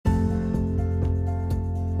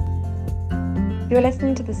You're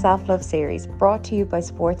listening to the Self-Love series brought to you by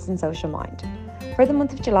Sports and Social Mind. For the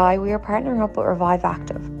month of July, we are partnering up with Revive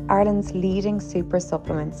Active, Ireland's leading super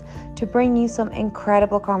supplements, to bring you some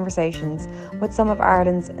incredible conversations with some of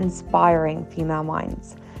Ireland's inspiring female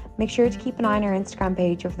minds. Make sure to keep an eye on our Instagram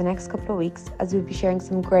page over the next couple of weeks, as we'll be sharing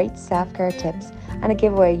some great self-care tips and a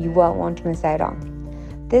giveaway you won't want to miss out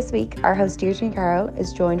on. This week, our host Deirdre and Chearúil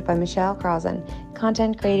is joined by Crossan,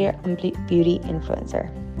 content creator and beauty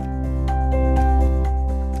influencer.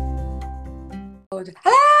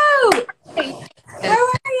 Hello! Hey, how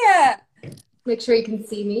are you? Make sure you can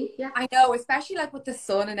see me. Yeah, I know, especially like with the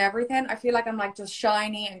sun and everything. I feel like I'm like just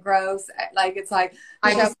shiny and gross. Like it's like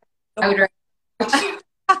I just powder.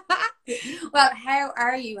 Well, how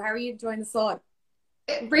are you? How are you enjoying the sun?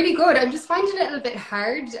 Really good. I'm just finding it a little bit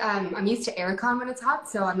hard. I'm used to aircon when it's hot,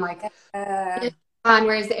 so I'm like, and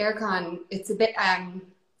whereas the aircon, it's a bit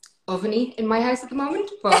oveny in my house at the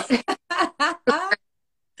moment. But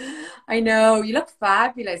I know, you look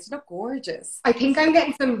fabulous. You look gorgeous. I think I'm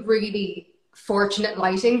getting some really fortunate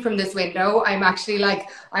lighting from this window. I'm actually like,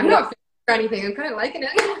 I'm not for anything. I'm kind of liking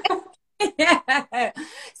it. Yeah.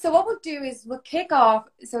 So what we'll do is we'll kick off.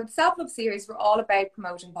 So the Self-Love series, we're all about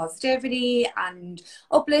promoting positivity and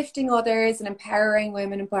uplifting others and empowering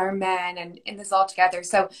women, empowering men, and in this all together.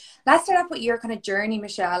 So let's start off with your kind of journey,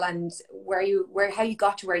 Michelle, and how you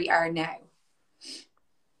got to where you are now.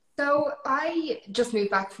 So I just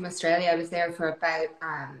moved back from Australia. I was there for about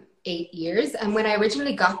 8 years. And when I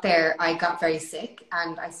originally got there, I got very sick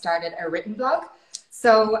and I started a written blog.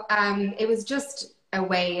 So it was just a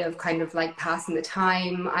way of kind of like passing the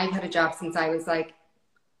time. I've had a job since I was like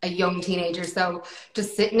a young teenager. So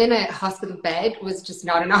just sitting in a hospital bed was just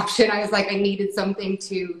not an option. I was like, I needed something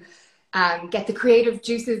to get the creative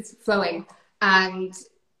juices flowing. And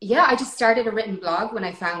yeah, I just started a written blog when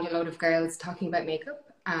I found a load of girls talking about makeup.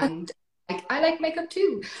 And I like makeup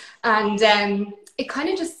too. And it kind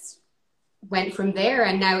of just went from there.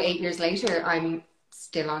 And now 8 years later, I'm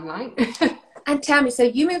still online. And tell me, so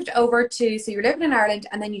you moved over so you're living in Ireland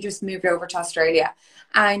and then you just moved over to Australia.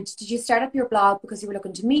 And did you start up your blog because you were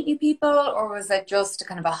looking to meet new people, or was it just a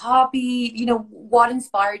kind of a hobby? You know, what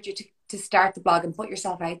inspired you to start the blog and put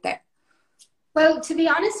yourself out there? Well, to be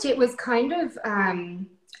honest, it was kind of,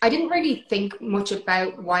 I didn't really think much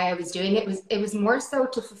about why I was doing it. It was more so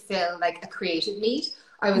to fulfill like a creative need.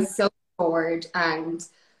 I was so bored, and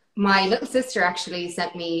my little sister actually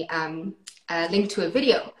sent me a link to a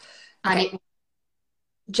video, and it was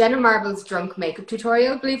Jenna Marbles' drunk makeup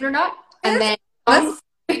tutorial, believe it or not. And then on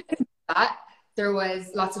that, there was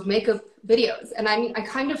lots of makeup videos, and I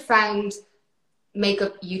kind of found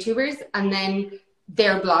makeup YouTubers and then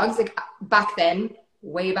their blogs, like back then,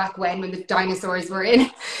 way back when the dinosaurs were in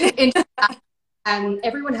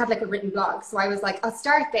everyone had like a written blog. So I was like, I'll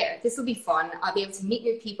start there. This will be fun. I'll be able to meet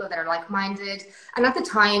new people that are like-minded. And at the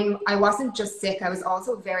time, I wasn't just sick. I was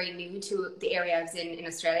also very new to the area I was in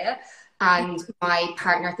Australia. And my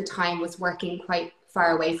partner at the time was working quite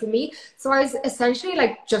far away from me. So I was essentially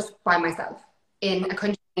like just by myself in a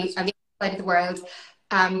country on the other side of the world,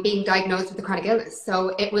 being diagnosed with a chronic illness.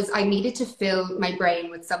 So I needed to fill my brain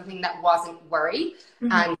with something that wasn't worry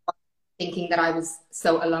and thinking that I was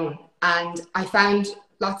so alone. And I found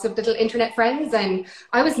lots of little internet friends, and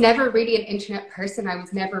I was never really an internet person. I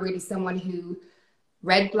was never really someone who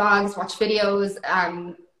read blogs, watched videos.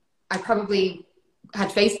 I probably had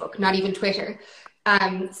Facebook, not even Twitter.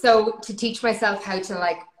 So to teach myself how to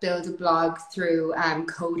like build a blog through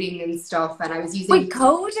coding and stuff, and I was using... Wait,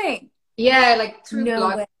 coding? Yeah, like through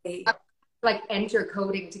no way. Like enter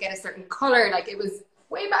coding to get a certain color. Like it was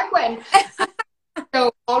way back when.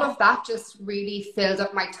 So all of that just really filled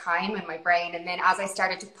up my time and my brain. And then as I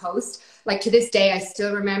started to post, like to this day, I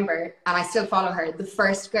still remember, and I still follow her, the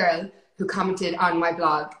first girl who commented on my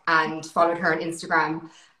blog and followed her on Instagram.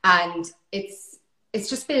 And it's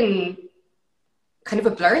just been kind of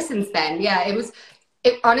a blur since then. Yeah,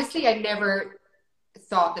 honestly, I never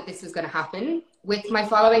thought that this was going to happen with my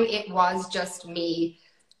following. It was just me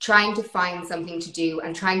trying to find something to do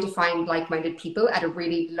and trying to find like-minded people at a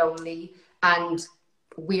really lonely and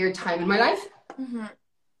weird time in my life.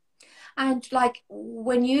 And like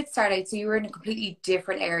when you started, so you were in a completely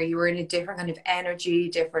different area, you were in a different kind of energy,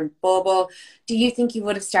 different bubble. Do you think you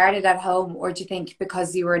would have started at home, or do you think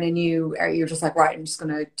because you were in a new area, you're just like, right, I'm just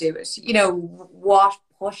going to do it? You know, what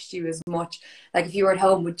pushed you as much? Like if you were at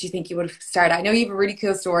home, would you think you would have started? I know you have a really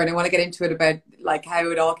cool story and I want to get into it about like how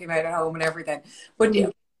it all came out at home and everything. But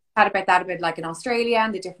you chat about that a bit, like in Australia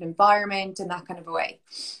and the different environment and that kind of a way.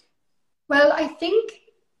 Well, I think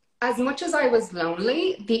as much as I was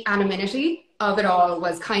lonely, the anonymity of it all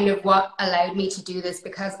was kind of what allowed me to do this,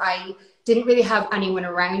 because I didn't really have anyone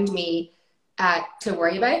around me to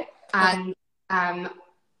worry about. And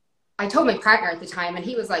I told my partner at the time, and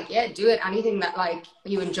he was like, yeah, do it. Anything that like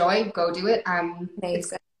you enjoy, go do it.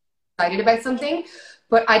 Excited about something.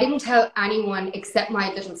 But I didn't tell anyone except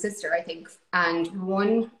my little sister, I think, and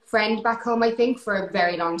one friend back home, I think, for a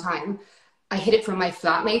very long time. I hid it from my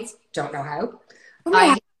flatmates. Don't know how. Oh, I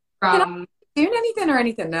hid it from doing anything or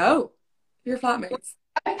anything. No, your flatmates.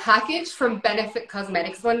 I got a package from Benefit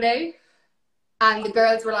Cosmetics one day, and the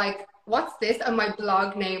girls were like, "What's this?" And my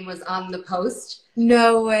blog name was on the post.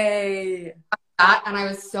 No way. And I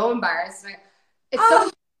was so embarrassed. It's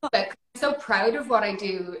so I'm so proud of what I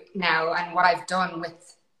do now and what I've done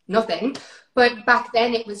with nothing. But back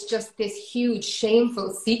then it was just this huge,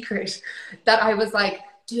 shameful secret that I was like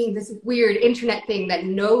doing this weird internet thing that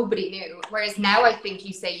nobody knew. Whereas now I think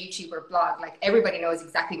you say YouTube or blog, like everybody knows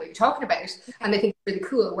exactly what you're talking about and they think it's really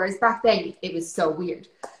cool. Whereas back then it was so weird.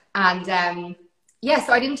 And yeah,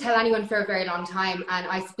 so I didn't tell anyone for a very long time. And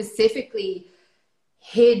I specifically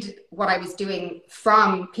hid what I was doing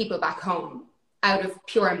from people back home out of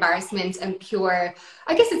pure embarrassment and pure,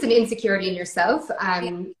 I guess it's an insecurity in yourself.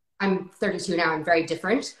 I'm 32 now, I'm very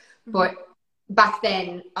different. But back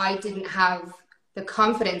then I didn't have the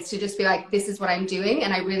confidence to just be like, this is what I'm doing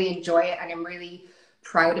and I really enjoy it and I'm really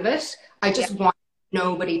proud of it. I just want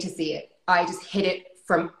nobody to see it. I just hid it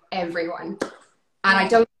from everyone. And I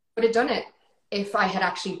don't think I would have done it if I had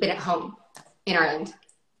actually been at home in Ireland.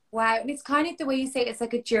 Wow. And it's kind of the way you say it, it's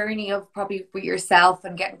like a journey of probably with yourself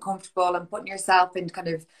and getting comfortable and putting yourself in kind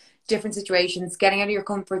of different situations, getting out of your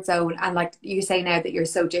comfort zone. And like you say now that you're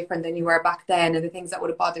so different than you were back then and the things that would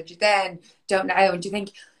have bothered you then don't now. And do you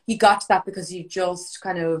think you got to that because you just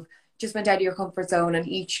kind of just went out of your comfort zone and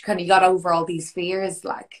each kind of got over all these fears?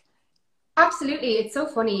 Like, absolutely. It's so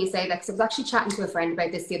funny you say that, because I was actually chatting to a friend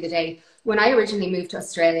about this the other day. When I originally moved to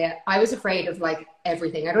Australia, I was afraid of like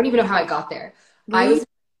everything. I don't even know how I got there. Really? I was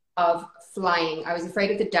of flying. I was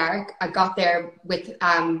afraid of the dark. I got there with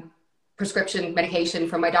prescription medication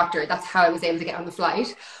from my doctor. That's how I was able to get on the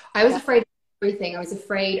flight. I was afraid of everything. I was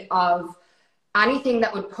afraid of anything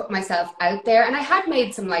that would put myself out there. And I had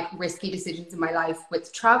made some like risky decisions in my life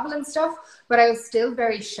with travel and stuff, but I was still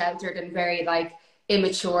very sheltered and very like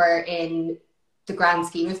immature in the grand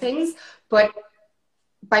scheme of things. But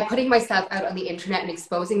by putting myself out on the internet and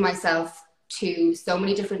exposing myself to so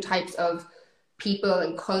many different types of people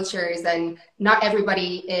and cultures, and not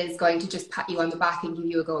everybody is going to just pat you on the back and give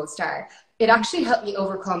you a gold star. It actually helped me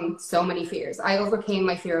overcome so many fears. I overcame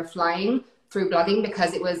my fear of flying through blogging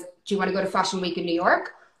because it was, do you want to go to Fashion Week in New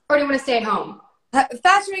York or do you want to stay at home?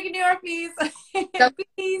 Fashion Week in New York, please. So,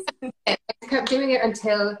 please. I kept doing it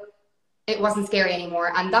until it wasn't scary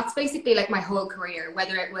anymore. And that's basically like my whole career,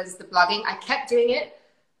 whether it was the blogging, I kept doing it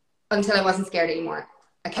until I wasn't scared anymore.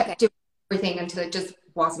 I kept doing everything until it just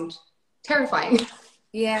wasn't terrifying.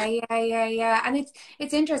 Yeah. And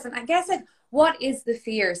it's interesting. I guess like, what is the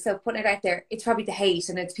fear? So putting it out there, it's probably the hate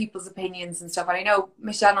and it's people's opinions and stuff. And I know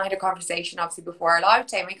Michelle and I had a conversation obviously before our live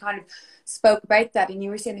time. We kind of spoke about that, and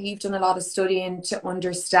you were saying that you've done a lot of studying to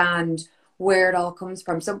understand where it all comes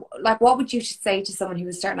from. So like, what would you say to someone who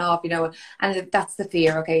was starting off, you know, and if that's the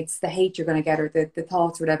fear, okay, it's the hate you're going to get, or the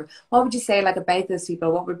thoughts or whatever. What would you say like about those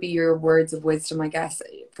people? What would be your words of wisdom, I guess,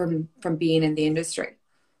 from being in the industry?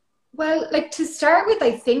 Well, like to start with,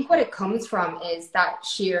 I think what it comes from is that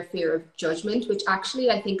sheer fear of judgment, which actually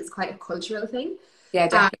I think is quite a cultural thing. Yeah,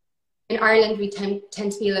 definitely. In Ireland, we tend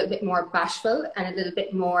to be a little bit more bashful and a little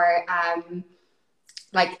bit more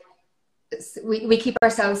like we keep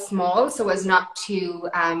ourselves small so as not to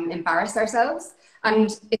embarrass ourselves. And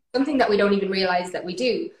it's something that we don't even realize that we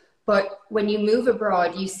do. But when you move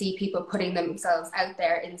abroad, you see people putting themselves out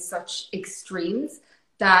there in such extremes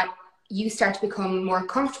that you start to become more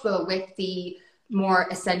comfortable with the more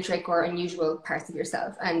eccentric or unusual parts of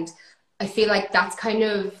yourself. And I feel like that's kind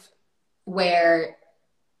of where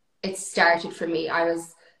it started for me. I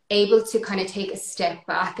was able to kind of take a step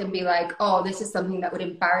back and be like, oh, this is something that would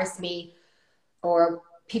embarrass me, or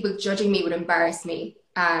people judging me would embarrass me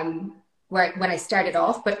when I started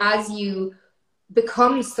off. But as you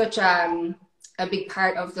become such a big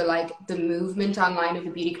part of the movement online of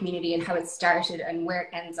the beauty community and how it started and where it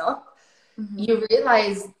ends up, you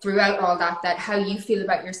realize throughout all that how you feel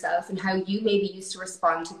about yourself and how you maybe used to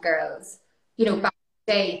respond to girls, you know, back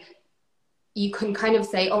in the day, you can kind of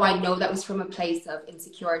say, oh, I know that was from a place of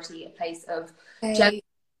insecurity, a place of jealousy,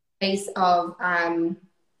 a place of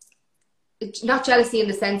not jealousy in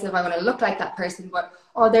the sense of I want to look like that person, but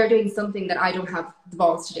oh, they're doing something that I don't have the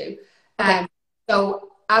balls to do. So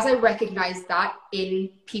as I recognized that in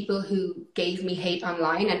people who gave me hate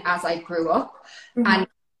online, and as I grew up and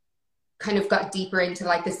kind of got deeper into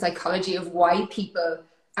like the psychology of why people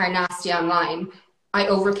are nasty online, I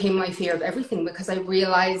overcame my fear of everything because I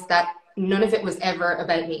realized that none of it was ever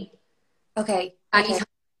about me. Okay. Anytime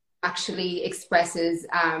actually expresses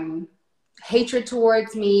hatred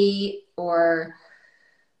towards me or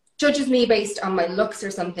judges me based on my looks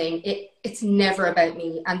or something, it's never about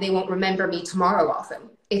me, and they won't remember me tomorrow often.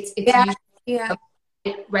 It's usually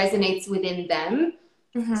it resonates within them.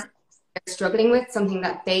 They're struggling with something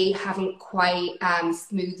that they haven't quite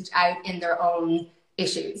smoothed out in their own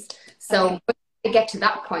issues. So when they get to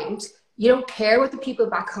that point, you don't care what the people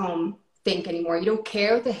back home think anymore. You don't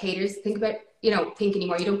care what the haters think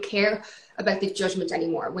anymore. You don't care about the judgment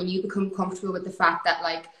anymore. When you become comfortable with the fact that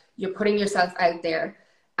like you're putting yourself out there,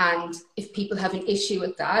 and if people have an issue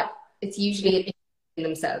with that, it's usually an issue in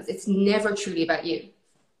themselves. It's never truly about you.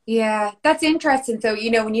 Yeah, that's interesting. So, you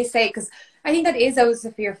know, when you say, because I think that is always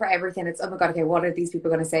a fear for everything. It's, oh my God, okay, what are these people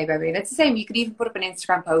going to say about me? And it's the same. You could even put up an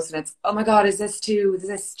Instagram post and it's, oh my God, is this too,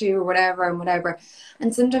 or whatever and whatever.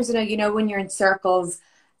 And sometimes, you know, when you're in circles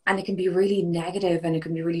and it can be really negative and it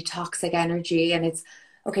can be really toxic energy, and it's,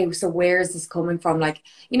 okay, so where is this coming from? Like,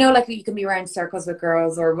 you know, like you can be around circles with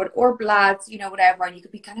girls or lads, you know, whatever, and you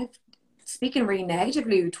could be kind of speaking really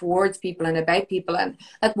negatively towards people and about people, and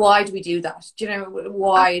like, why do we do that? Do you know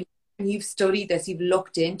why? You've studied this, you've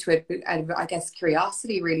looked into it, and I guess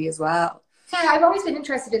curiosity really as well. Yeah, I've always been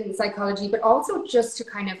interested in psychology, but also just to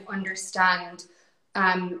kind of understand,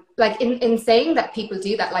 like in saying that people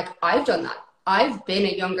do that, like I've done that. I've been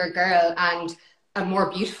a younger girl and a more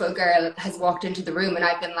beautiful girl has walked into the room and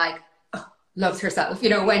I've been like, oh, loves herself, you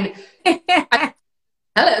know, when I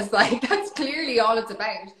tell us like that's clearly all it's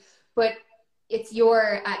about. But it's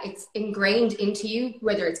it's ingrained into you,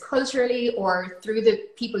 whether it's culturally or through the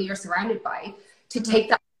people you're surrounded by, to take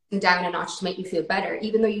that down a notch to make you feel better,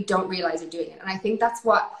 even though you don't realize you're doing it. And I think that's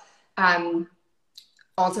what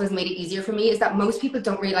also has made it easier for me, is that most people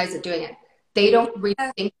don't realize they're doing it. They don't really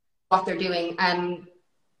think what they're doing.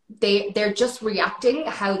 They're just reacting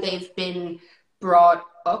how they've been brought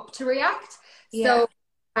up to react. So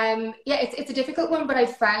it's a difficult one, but I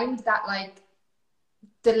found that like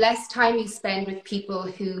the less time you spend with people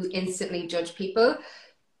who instantly judge people,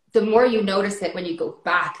 the more you notice it when you go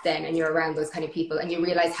back then and you're around those kind of people and you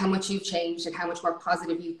realize how much you've changed and how much more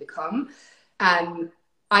positive you've become.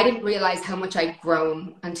 I didn't realize how much I'd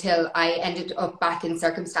grown until I ended up back in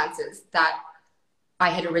circumstances that I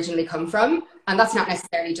had originally come from. And that's not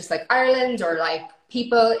necessarily just like Ireland or like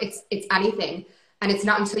people, it's anything. And it's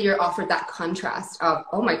not until you're offered that contrast of,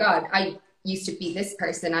 oh my God, I used to be this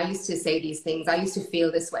person, I used to say these things, I used to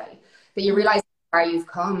feel this way, that you realize where you've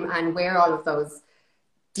come and where all of those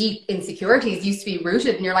deep insecurities used to be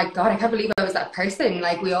rooted. And you're like, God, I can't believe I was that person.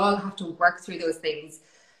 Like, we all have to work through those things.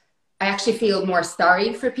 I actually feel more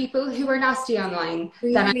sorry for people who are nasty online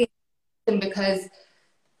than I am, because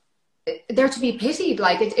they're to be pitied.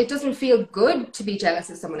 Like, it doesn't feel good to be jealous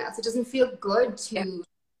of someone else. It doesn't feel good to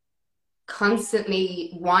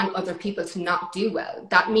constantly want other people to not do well.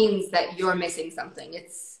 That means that you're missing something.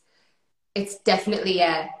 It's definitely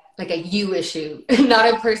a you issue,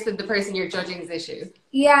 not the person you're judging's issue.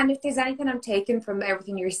 Yeah, and if there's anything I'm taking from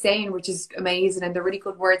everything you're saying, which is amazing, and the really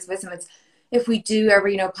good words of wisdom, it's if we do ever,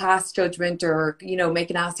 you know, pass judgment or, you know,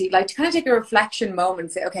 make an nasty, like to kind of take a reflection moment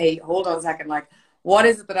and say, okay, hold on a second, like, what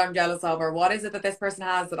is it that I'm jealous of, or what is it that this person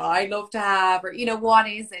has that I'd love to have, or, you know, what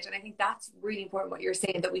is it? And I think that's really important, what you're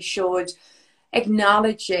saying, that we should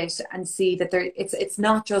acknowledge it and see that it's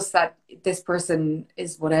not just that this person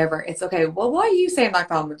is whatever. It's okay, well, why are you saying that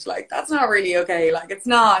comment? Like, that's not really okay. Like, it's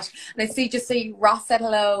not. And I see Ross said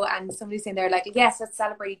hello, and somebody's saying there, like, yes, let's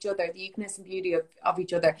celebrate each other, the uniqueness and beauty of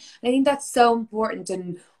each other. And I think that's so important.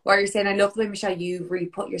 And what you're saying, I love the way, Michelle, you've really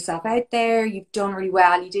put yourself out there. You've done really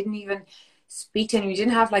well. You didn't even speak to anyone. You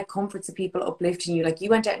didn't have like comforts of people uplifting you. Like, you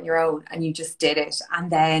went out on your own and you just did it, and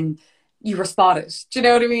then you were spotted. Do you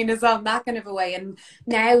know what I mean? It's on that kind of a way. And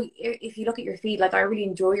now if you look at your feed, like, I really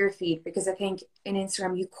enjoy your feed, because I think in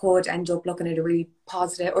Instagram you could end up looking at a really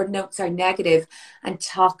positive, or no, sorry, negative and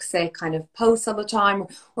toxic kind of posts all the time,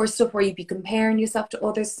 or stuff where you'd be comparing yourself to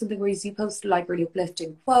others, something where you post like really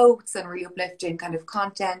uplifting quotes and really uplifting kind of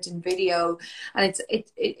content and video. And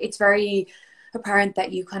it's very apparent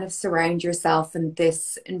that you kind of surround yourself in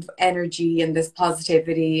this energy and this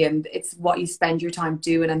positivity, and it's what you spend your time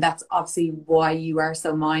doing. And that's obviously why you are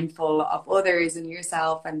so mindful of others and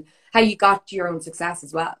yourself, and how you got your own success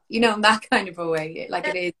as well, you know, in that kind of a way. Like,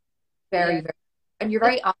 it is very, very, and you're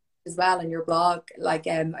very honest as well in your blog. Like,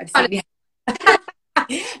 I've seen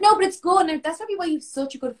No, but it's good. And that's probably why you have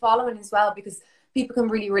such a good following as well, because people can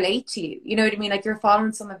really relate to you. You know what I mean? Like, you're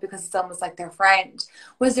following someone because it's almost like their friend.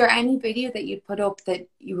 Was there any video that you'd put up that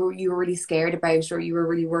you were really scared about, or you were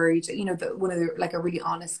really worried? You know, one of the, like, a really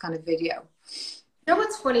honest kind of video. You know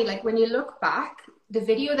what's funny? Like, when you look back, the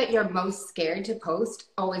video that you're most scared to post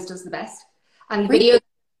always does the best. And the video you're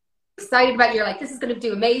excited about, you're like, this is going to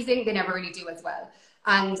do amazing, they never really do as well.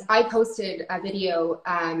 And I posted a video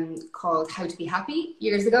called How to Be Happy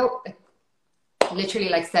years ago, literally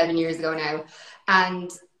like 7 years ago now. And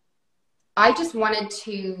I just wanted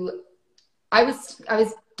to, I was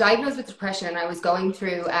diagnosed with depression, and I was going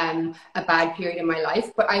through a bad period in my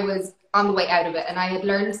life, but I was on the way out of it. And I had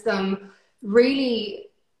learned some really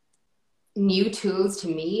new tools to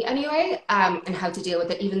me anyway, and how to deal with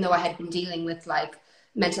it, even though I had been dealing with like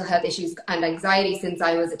mental health issues and anxiety since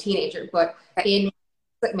I was a teenager. But in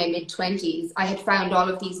like my mid-20s, I had found all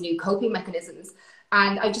of these new coping mechanisms,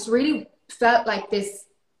 and I just really felt like this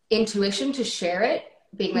intuition to share it,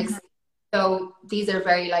 being like, so these are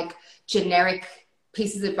very like generic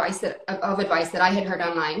pieces of advice that I had heard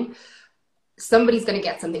online. Somebody's going to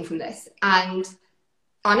get something from this. And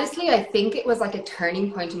honestly, I think it was like a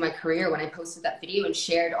turning point in my career when I posted that video and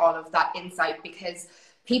shared all of that insight, because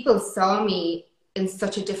people saw me in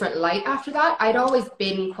such a different light after that. I'd always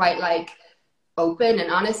been quite like open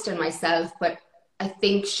and honest in myself, but I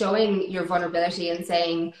think showing your vulnerability and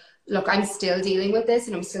saying, look, I'm still dealing with this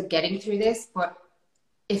and I'm still getting through this, but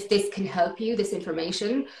if this can help you, this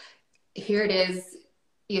information, here it is.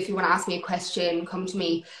 If you want to ask me a question, come to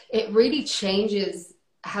me. It really changes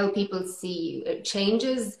how people see you. It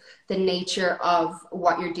changes the nature of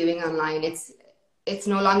what you're doing online. It's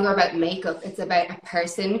no longer about makeup. It's about a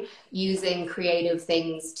person using creative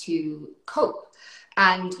things to cope.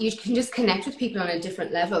 And you can just connect with people on a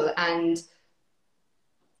different level. And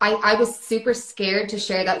I was super scared to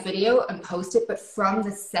share that video and post it. But from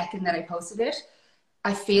the second that I posted it,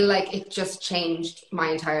 I feel like it just changed my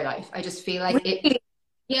entire life. I just feel like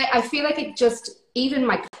I feel like it just, even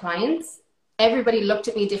my clients, everybody looked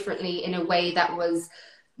at me differently in a way that was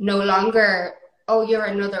no longer, oh, you're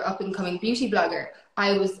another up and coming beauty blogger.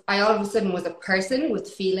 I all of a sudden was a person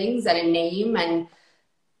with feelings and a name, and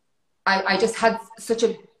I just had such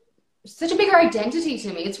a bigger identity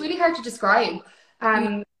to me. It's really hard to describe.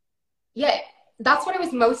 Yeah, that's what I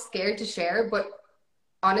was most scared to share. But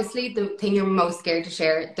honestly, the thing you're most scared to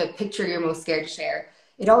share, the picture you're most scared to share,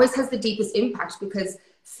 it always has the deepest impact, because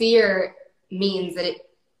fear means that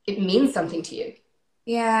it means something to you.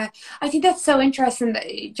 Yeah, I think that's so interesting that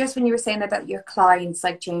just when you were saying that your clients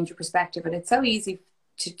like change your perspective, and it's so easy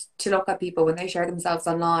to look at people when they share themselves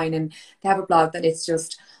online and they have a blog that it's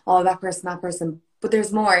just, oh, that person, but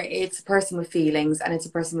there's more. It's a person with feelings, and it's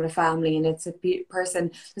a person with a family, and it's a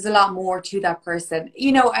person, there's a lot more to that person,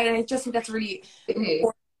 you know. And I just think that's a really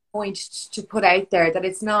important point to put out there, that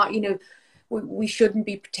it's not, you know, we shouldn't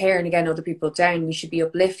be tearing again other people down. We should be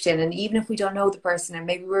uplifting. And even if we don't know the person and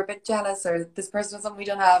maybe we're a bit jealous, or this person has something we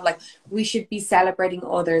don't have, like, we should be celebrating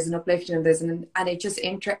others and uplifting others. And it just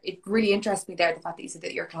it really interests me there, the fact that you said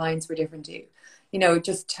that your clients were different too. You know, it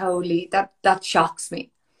just totally, that shocks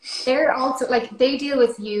me. They're also like, they deal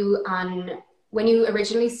with you on, when you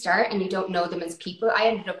originally start and you don't know them as people. I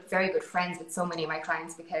ended up very good friends with so many of my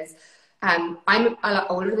clients because I'm a lot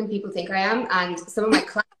older than people think I am. And some of my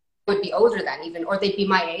clients would be older than even, or they'd be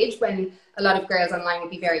my age, when a lot of girls online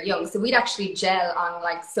would be very young. So we'd actually gel on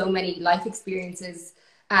like so many life experiences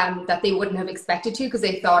that they wouldn't have expected to, because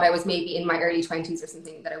they thought I was maybe in my early 20s or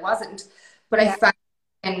something that I wasn't. But I found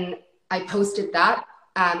when I posted that,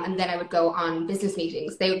 and then I would go on business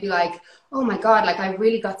meetings, they would be like, oh my God, like I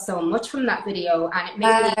really got so much from that video. And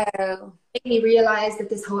it made me realize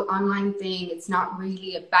that this whole online thing, it's not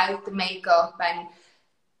really about the makeup. And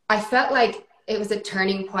I felt like it was a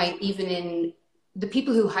turning point even in the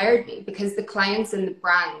people who hired me, because the clients and the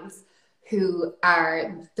brands who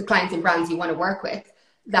are the clients and brands you want to work with,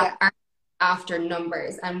 that are after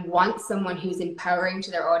numbers and want someone who's empowering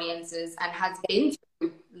to their audiences and has been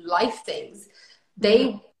through life things,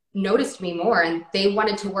 they noticed me more and they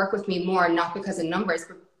wanted to work with me more, not because of numbers,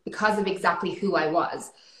 but because of exactly who I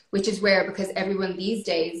was, which is rare, because everyone these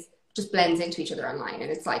days just blends into each other online.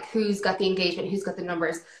 And it's like, who's got the engagement, who's got the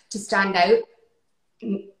numbers. To stand out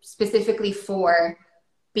specifically for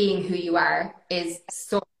being who you are is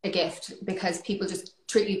such a gift, because people just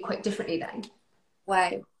treat you quite differently then.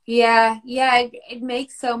 Wow. Yeah, it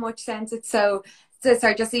makes so much sense. It's so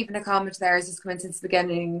sorry, just even a comment there has just come in since the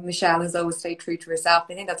beginning. Michelle has always stayed true to herself.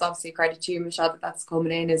 I think that's obviously a credit to you, Michelle, that's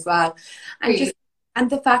coming in as well. And just And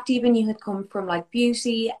the fact even you had come from like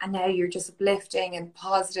beauty and now you're just uplifting and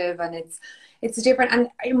positive, and it's different. And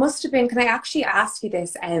it must have been, can I actually ask you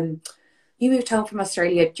this? You moved home from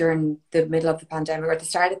Australia during the middle of the pandemic, or the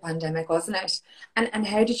start of the pandemic, wasn't it? And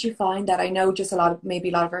how did you find that? I know just maybe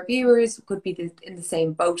a lot of our viewers could be in the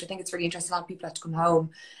same boat. I think it's really interesting. A lot of people had to come home,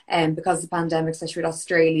 because of the pandemic, especially with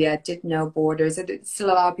Australia, didn't know borders. It's still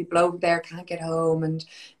a lot of people over there can't get home and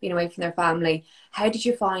being away from their family. How did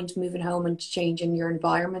you find moving home and changing your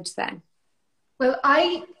environment then? Well,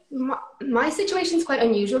 my situation is quite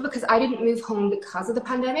unusual because I didn't move home because of the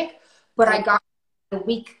pandemic, but I got a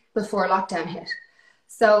week before lockdown hit.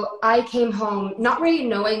 So I came home not really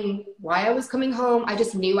knowing why I was coming home. I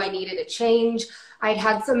just knew I needed a change. I'd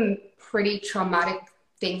had some pretty traumatic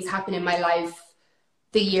things happen in my life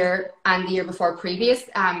the year and the year before previous.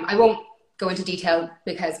 I won't go into detail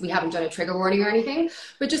because we haven't done a trigger warning or anything,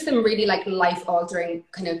 but just some really like life altering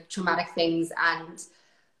kind of traumatic things. And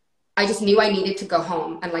I just knew I needed to go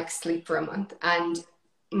home and like sleep for a month. And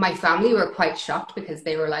my family were quite shocked because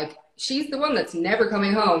they were like, she's the one that's never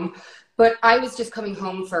coming home. But I was just coming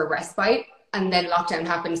home for a respite, and then lockdown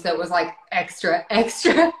happened. So it was like extra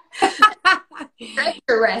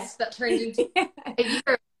rest that turned into a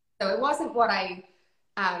year. So it wasn't what I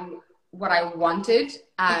wanted.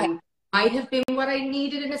 Okay. Might have been what I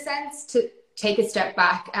needed in a sense to take a step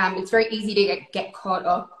back. It's very easy to get caught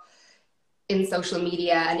up in social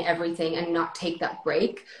media and everything and not take that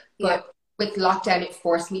break. But with lockdown, it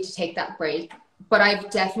forced me to take that break. But I've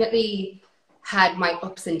definitely had my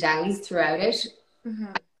ups and downs throughout it.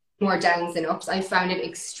 Mm-hmm. More downs than ups. I found it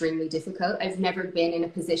extremely difficult. I've never been in a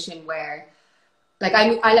position where, like,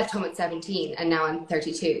 I left home at 17 and now I'm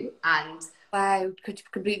 32. And wow,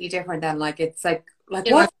 completely different then. Like, it's like what?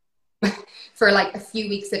 Know, for like a few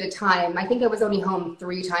weeks at a time. I think I was only home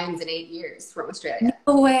 3 times in 8 years from Australia.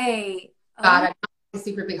 No way. God, I'm not a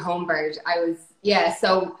super big home bird.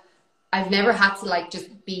 So I've never had to like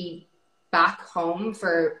just be back home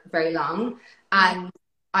for very long. And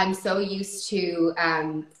I'm so used to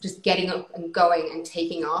just getting up and going and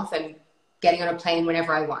taking off and getting on a plane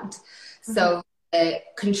whenever I want. Mm-hmm. So the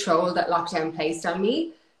control that lockdown placed on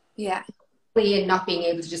me, and not being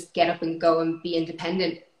able to just get up and go and be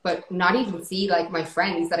independent, but not even see like my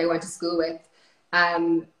friends that I went to school with,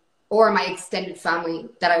 or my extended family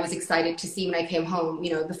that I was excited to see when I came home.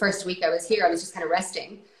 You know, the first week I was here, I was just kind of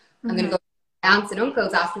resting. Mm-hmm. I'm going to go to my aunts and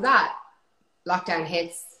uncles after that. Lockdown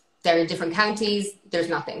hits, they're in different counties, there's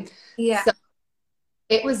nothing. Yeah. So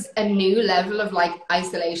it was a new level of like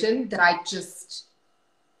isolation that I just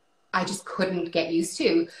couldn't get used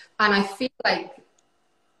to. And I feel like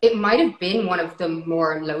it might have been one of the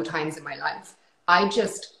more low times in my life. I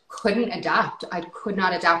just couldn't adapt. I could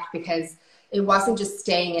not adapt because it wasn't just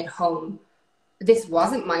staying at home. This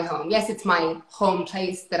wasn't my home. Yes, it's my home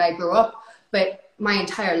place that I grew up, but my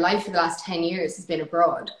entire life for the last 10 years has been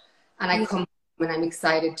abroad. And I come home and I'm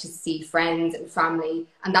excited to see friends and family,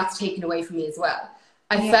 and that's taken away from me as well.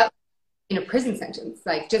 I felt in a prison sentence,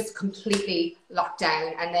 like just completely locked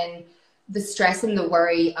down. And then the stress and the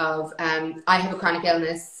worry of, I have a chronic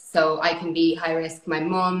illness, so I can be high risk. My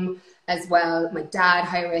mum as well, my dad,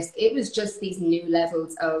 high risk. It was just these new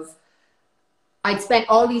levels of, I'd spent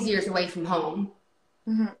all these years away from home.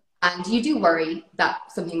 Mm-hmm. And you do worry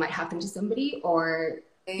that something might happen to somebody, or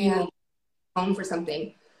you won't be home for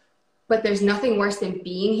something. But there's nothing worse than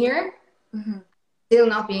being here, still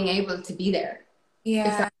not being able to be there.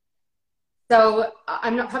 Yeah. So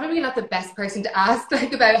I'm probably not the best person to ask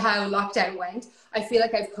like about how lockdown went. I feel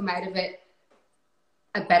like I've come out of it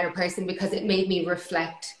a better person because it made me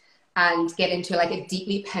reflect and get into like a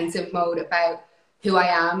deeply pensive mode about who I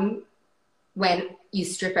am when you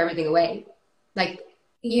strip everything away. Like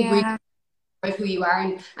you really know who you are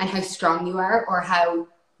and how strong you are, or how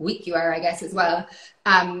weak you are, I guess, as well.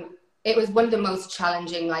 It was one of the most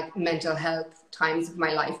challenging like mental health times of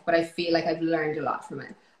my life, but I feel like I've learned a lot from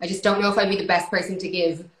it. I just don't know if I'd be the best person to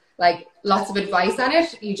give like lots of advice on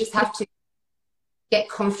it. You just have to get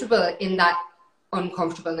comfortable in that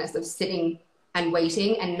uncomfortableness of sitting and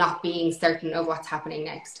waiting and not being certain of what's happening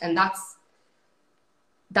next. And that's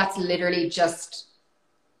literally just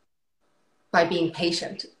by being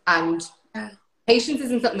patient. And patience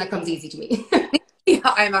isn't something that comes easy to me. Yeah,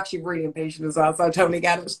 I'm actually really impatient as well, so I totally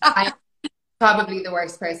get it. I'm probably the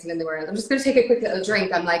worst person in the world. I'm just going to take a quick little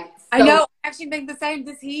drink. I'm like, I know, I actually think the same.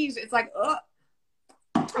 This heat, it's like, oh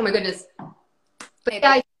my goodness. But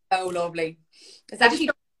it's so lovely. It's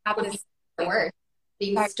actually the worst.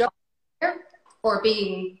 Being stuck here or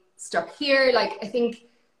being stuck here. Like, I think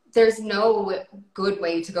there's no good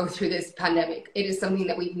way to go through this pandemic. It is something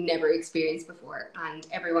that we've never experienced before, and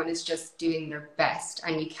everyone is just doing their best,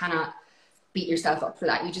 and you cannot beat yourself up for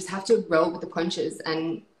that. You just have to roll with the punches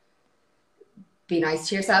and be nice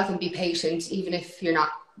to yourself and be patient, even if you're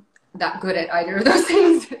not that good at either of those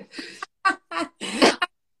things.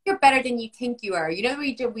 You're better than you think you are. You know,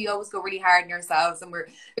 we always go really hard on ourselves, and we're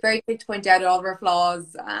very quick to point out all of our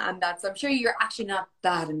flaws, and that's, I'm sure you're actually not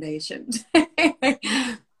that impatient.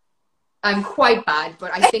 I'm quite bad,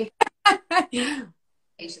 but I think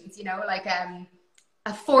patience, you know, like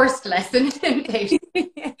a forced lesson in patience.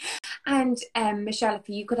 And Michelle, if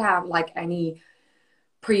you could have like any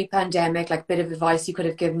pre-pandemic like bit of advice you could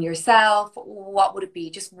have given yourself, what would it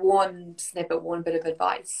be? Just one snippet, one bit of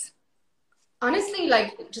advice. Honestly,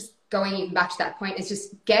 like just going even back to that point, is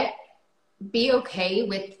just be okay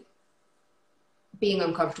with being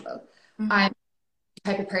uncomfortable. Mm-hmm. I'm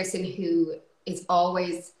the type of person who is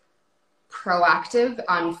always proactive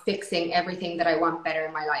on fixing everything that I want better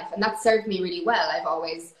in my life, and that served me really well. I've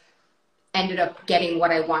always ended up getting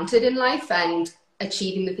what I wanted in life and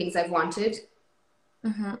achieving the things I've wanted.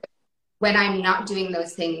 Mm-hmm. When I'm not doing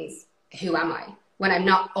those things, who am I? When I'm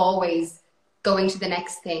not always going to the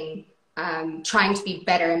next thing, trying to be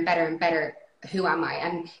better and better and better, who am I?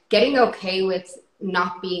 And getting okay with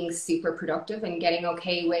not being super productive, and getting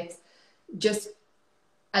okay with just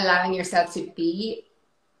allowing yourself to be.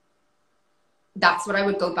 That's what I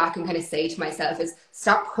would go back and kind of say to myself, is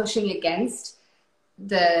stop pushing against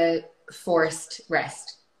the forced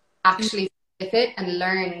rest. Actually with it and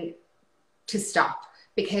learn to stop,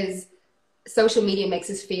 because social media makes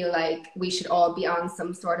us feel like we should all be on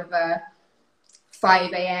some sort of a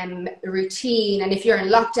 5 a.m. routine, and if you're in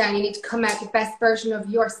lockdown you need to come out the best version of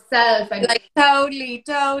yourself, and like totally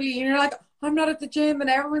you're like, I'm not at the gym and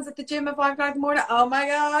everyone's at the gym at 5 o'clock in the morning. Oh my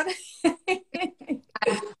god.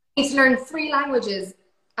 I need to learn 3 languages,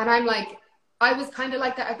 and I'm like, I was kind of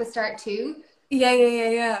like that at the start too.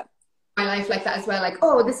 Yeah. My life like that as well, like,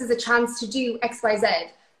 oh, this is a chance to do XYZ.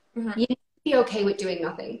 Mm-hmm. You need to be okay with doing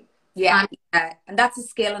nothing. Yeah, and that's a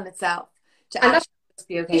skill in itself, to actually just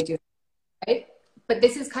be okay doing it. Right? But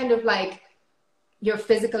this is kind of like your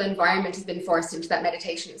physical environment has been forced into that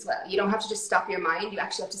meditation as well. You don't have to just stop your mind, you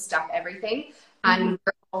actually have to stop everything. Mm-hmm. And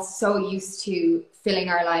we're all so used to filling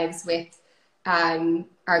our lives with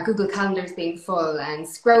our Google calendars being full and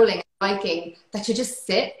scrolling and liking, that you just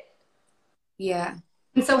sit. Yeah.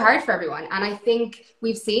 It's so hard for everyone. And I think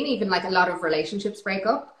we've seen even like a lot of relationships break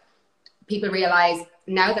up. People realize,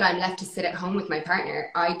 now that I'm left to sit at home with my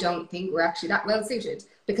partner, I don't think we're actually that well suited,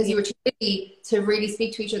 because you were too busy to really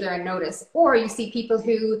speak to each other and notice. Or you see people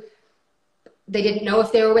who, they didn't know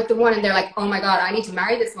if they were with the one, and they're like, oh my God, I need to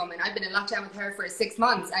marry this woman. I've been in lockdown with her for 6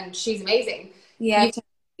 months and she's amazing. Yeah.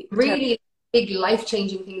 Really big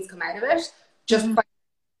life-changing things come out of it, just by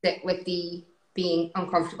sit with the being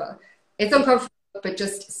uncomfortable. It's uncomfortable, but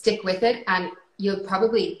just stick with it, and you'll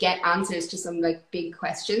probably get answers to some like big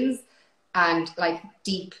questions and like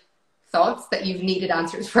deep thoughts that you've needed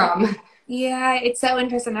answers from. Yeah, it's so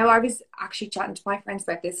interesting. Now, I was actually chatting to my friends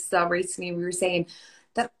about this recently. We were saying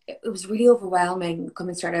that it was really overwhelming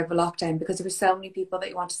coming straight out of a lockdown, because there were so many people that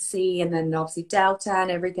you wanted to see, and then obviously Delta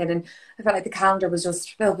and everything, and I felt like the calendar was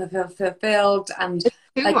just filled, and it's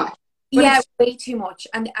too like, much. Yeah, way too much.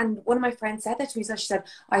 And one of my friends said that to me. So she said,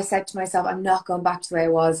 I said to myself, I'm not going back to the way I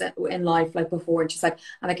was in life like before. And she's like,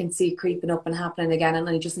 and I can see it creeping up and happening again, and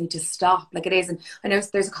I just need to stop. Like it is. And I know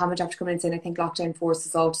there's a comment after coming in saying, I think lockdown forced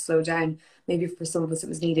us all to slow down. Maybe for some of us it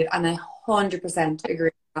was needed. And I 100% agree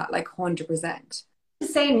with that, like 100%.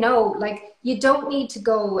 Say no. Like, you don't need to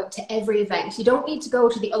go to every event. You don't need to go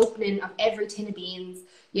to the opening of every tin of beans.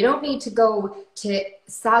 You don't need to go to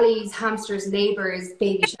Sally's hamster's neighbor's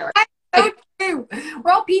baby shower. So true.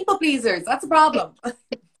 We're all people pleasers. That's a problem.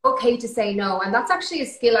 It's okay to say no. And that's actually a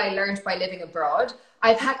skill I learned by living abroad.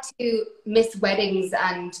 I've had to miss weddings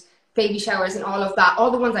and baby showers and all of that,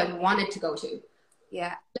 all the ones I wanted to go to.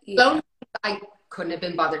 Yeah. I couldn't have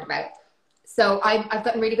been bothered about. So I've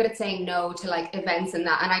gotten really good at saying no to like events and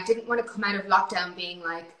that. And I didn't want to come out of lockdown being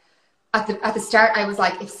like, at the start, I was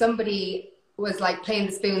like, if somebody was like playing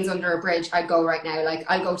the spoons under a bridge, I'd go right now. Like,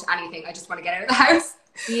 I'll go to anything. I just want to get out of the house.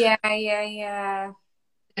 Yeah.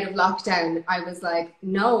 Out of lockdown, I was like,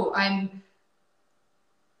 no, I'm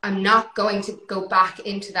not going to go back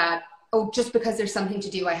into that. Oh, just because there's something to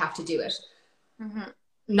do, I have to do it. Mm-hmm.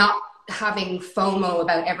 Not having FOMO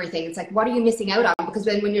about everything. It's like, what are you missing out on? Because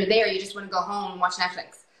when you're there, you just want to go home and watch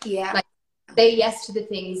Netflix. Yeah. Like, say yes to the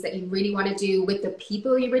things that you really want to do with the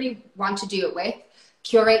people you really want to do it with.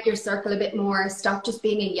 Curate your circle a bit more. Stop just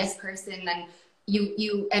being a yes person and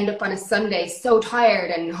you end up on a Sunday so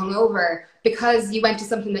tired and hungover because you went to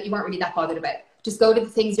something that you weren't really that bothered about. Just go to the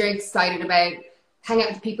things you're excited about, hang out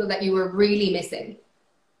with the people that you were really missing,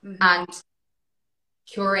 and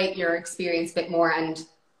curate your experience a bit more, and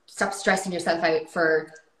stop stressing yourself out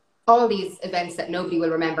for all these events that nobody will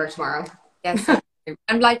remember tomorrow. Yes.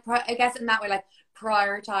 And like, I guess in that way, like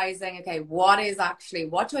prioritizing, okay, what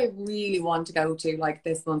do I really want to go to like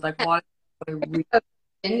this month? Like what do I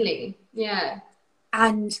really... Yeah.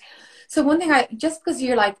 And so one thing, just because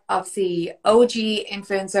you're like obviously OG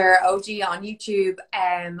influencer, OG on YouTube,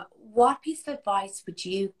 what piece of advice would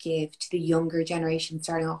you give to the younger generation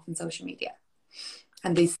starting off in social media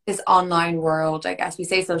and this online world? I guess we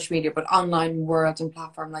say social media, but online world and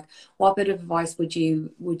platform. Like, what bit of advice would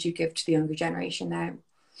you give to the younger generation now?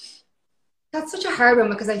 That's such a hard one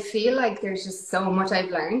because I feel like there's just so much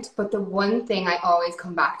I've learned. But the one thing I always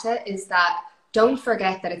come back to is that don't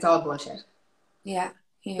forget that it's all bullshit. Yeah.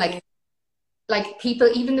 Like people,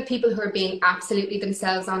 even the people who are being absolutely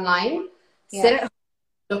themselves online, sit at home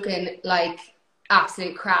looking like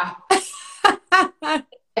absolute crap.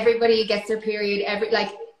 Everybody gets their period.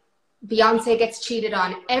 Like Beyonce gets cheated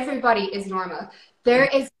on. Everybody is normal. There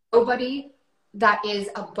is nobody that is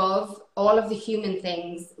above all of the human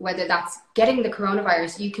things, whether that's getting the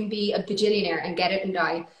coronavirus. You can be a bajillionaire and get it and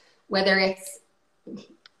die. Whether it's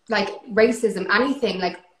like racism, anything,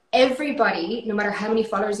 like everybody, no matter how many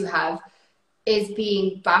followers you have, is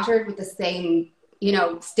being battered with the same,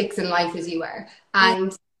 sticks in life as you are.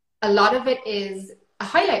 And a lot of it is a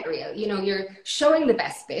highlight reel. You're showing the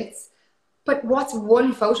best bits, but what's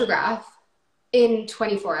one photograph in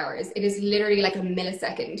 24 hours? It is literally like a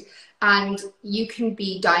millisecond, and you can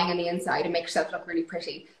be dying on the inside and make yourself look really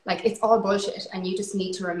pretty. Like, it's all bullshit, and you just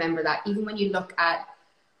need to remember that. Even when you look at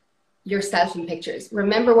yourself in pictures,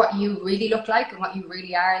 remember what you really look like and what you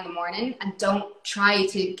really are in the morning, and don't try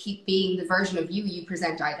to keep being the version of you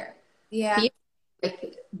present either. Yeah.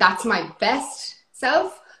 That's my best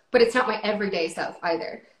self, but it's not my everyday self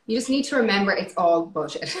either. You just need to remember it's all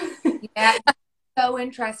bullshit. Yeah. So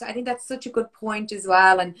interesting. I think that's such a good point as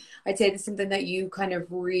well. And I'd say there's something that you kind of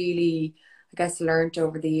really, I guess, learned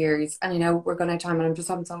over the years. And we're going to have time, and I'm just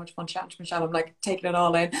having so much fun chatting to Michelle. I'm like taking it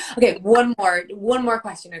all in. Okay, one more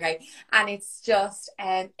question. Okay, and it's just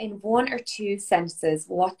in one or two sentences,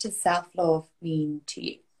 what does self-love mean to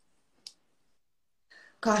you?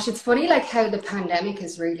 Gosh, it's funny like how the pandemic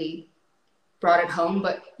has really brought it home,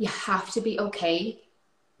 but you have to be okay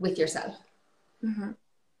with yourself. Mm-hmm.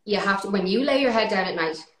 You have to, when you lay your head down at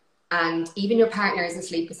night and even your partner is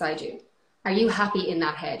asleep beside you, are you happy in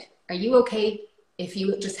that head? Are you okay if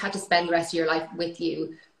you just had to spend the rest of your life with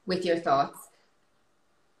you, with your thoughts?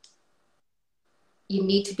 You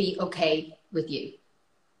need to be okay with you.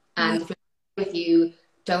 And if you're with you,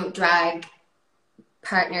 don't drag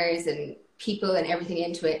partners and people and everything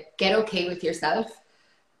into it. Get okay with yourself,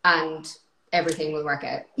 and everything will work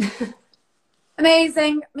out.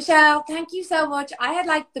 Amazing. Michelle, thank you so much. I had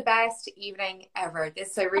like the best evening ever.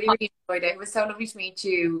 I really, really enjoyed it. It was so lovely to meet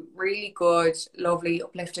you. Really good, lovely,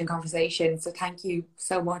 uplifting conversation. So thank you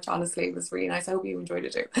so much. Honestly, it was really nice. I hope you enjoyed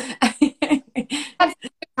it too.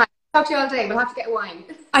 Talk to you all day. We'll have to get wine.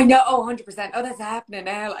 I know. Oh, 100%. Oh, that's happening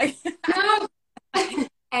now. Like.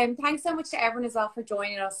 Thanks so much to everyone as well for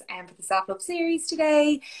joining us for the Self-Love series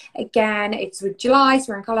today. Again, it's with July,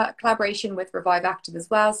 so we're in collaboration with Revive Active as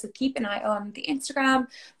well. So keep an eye on the Instagram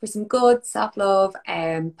for some good self-love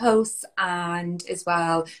posts, and as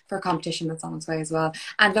well for a competition that's on its way as well.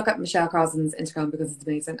 And look at Michelle Crossan's Instagram because it's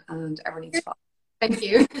amazing and everyone needs to follow. Thank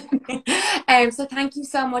you. So thank you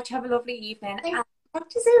so much. Have a lovely evening. And talk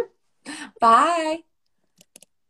to you soon. Bye.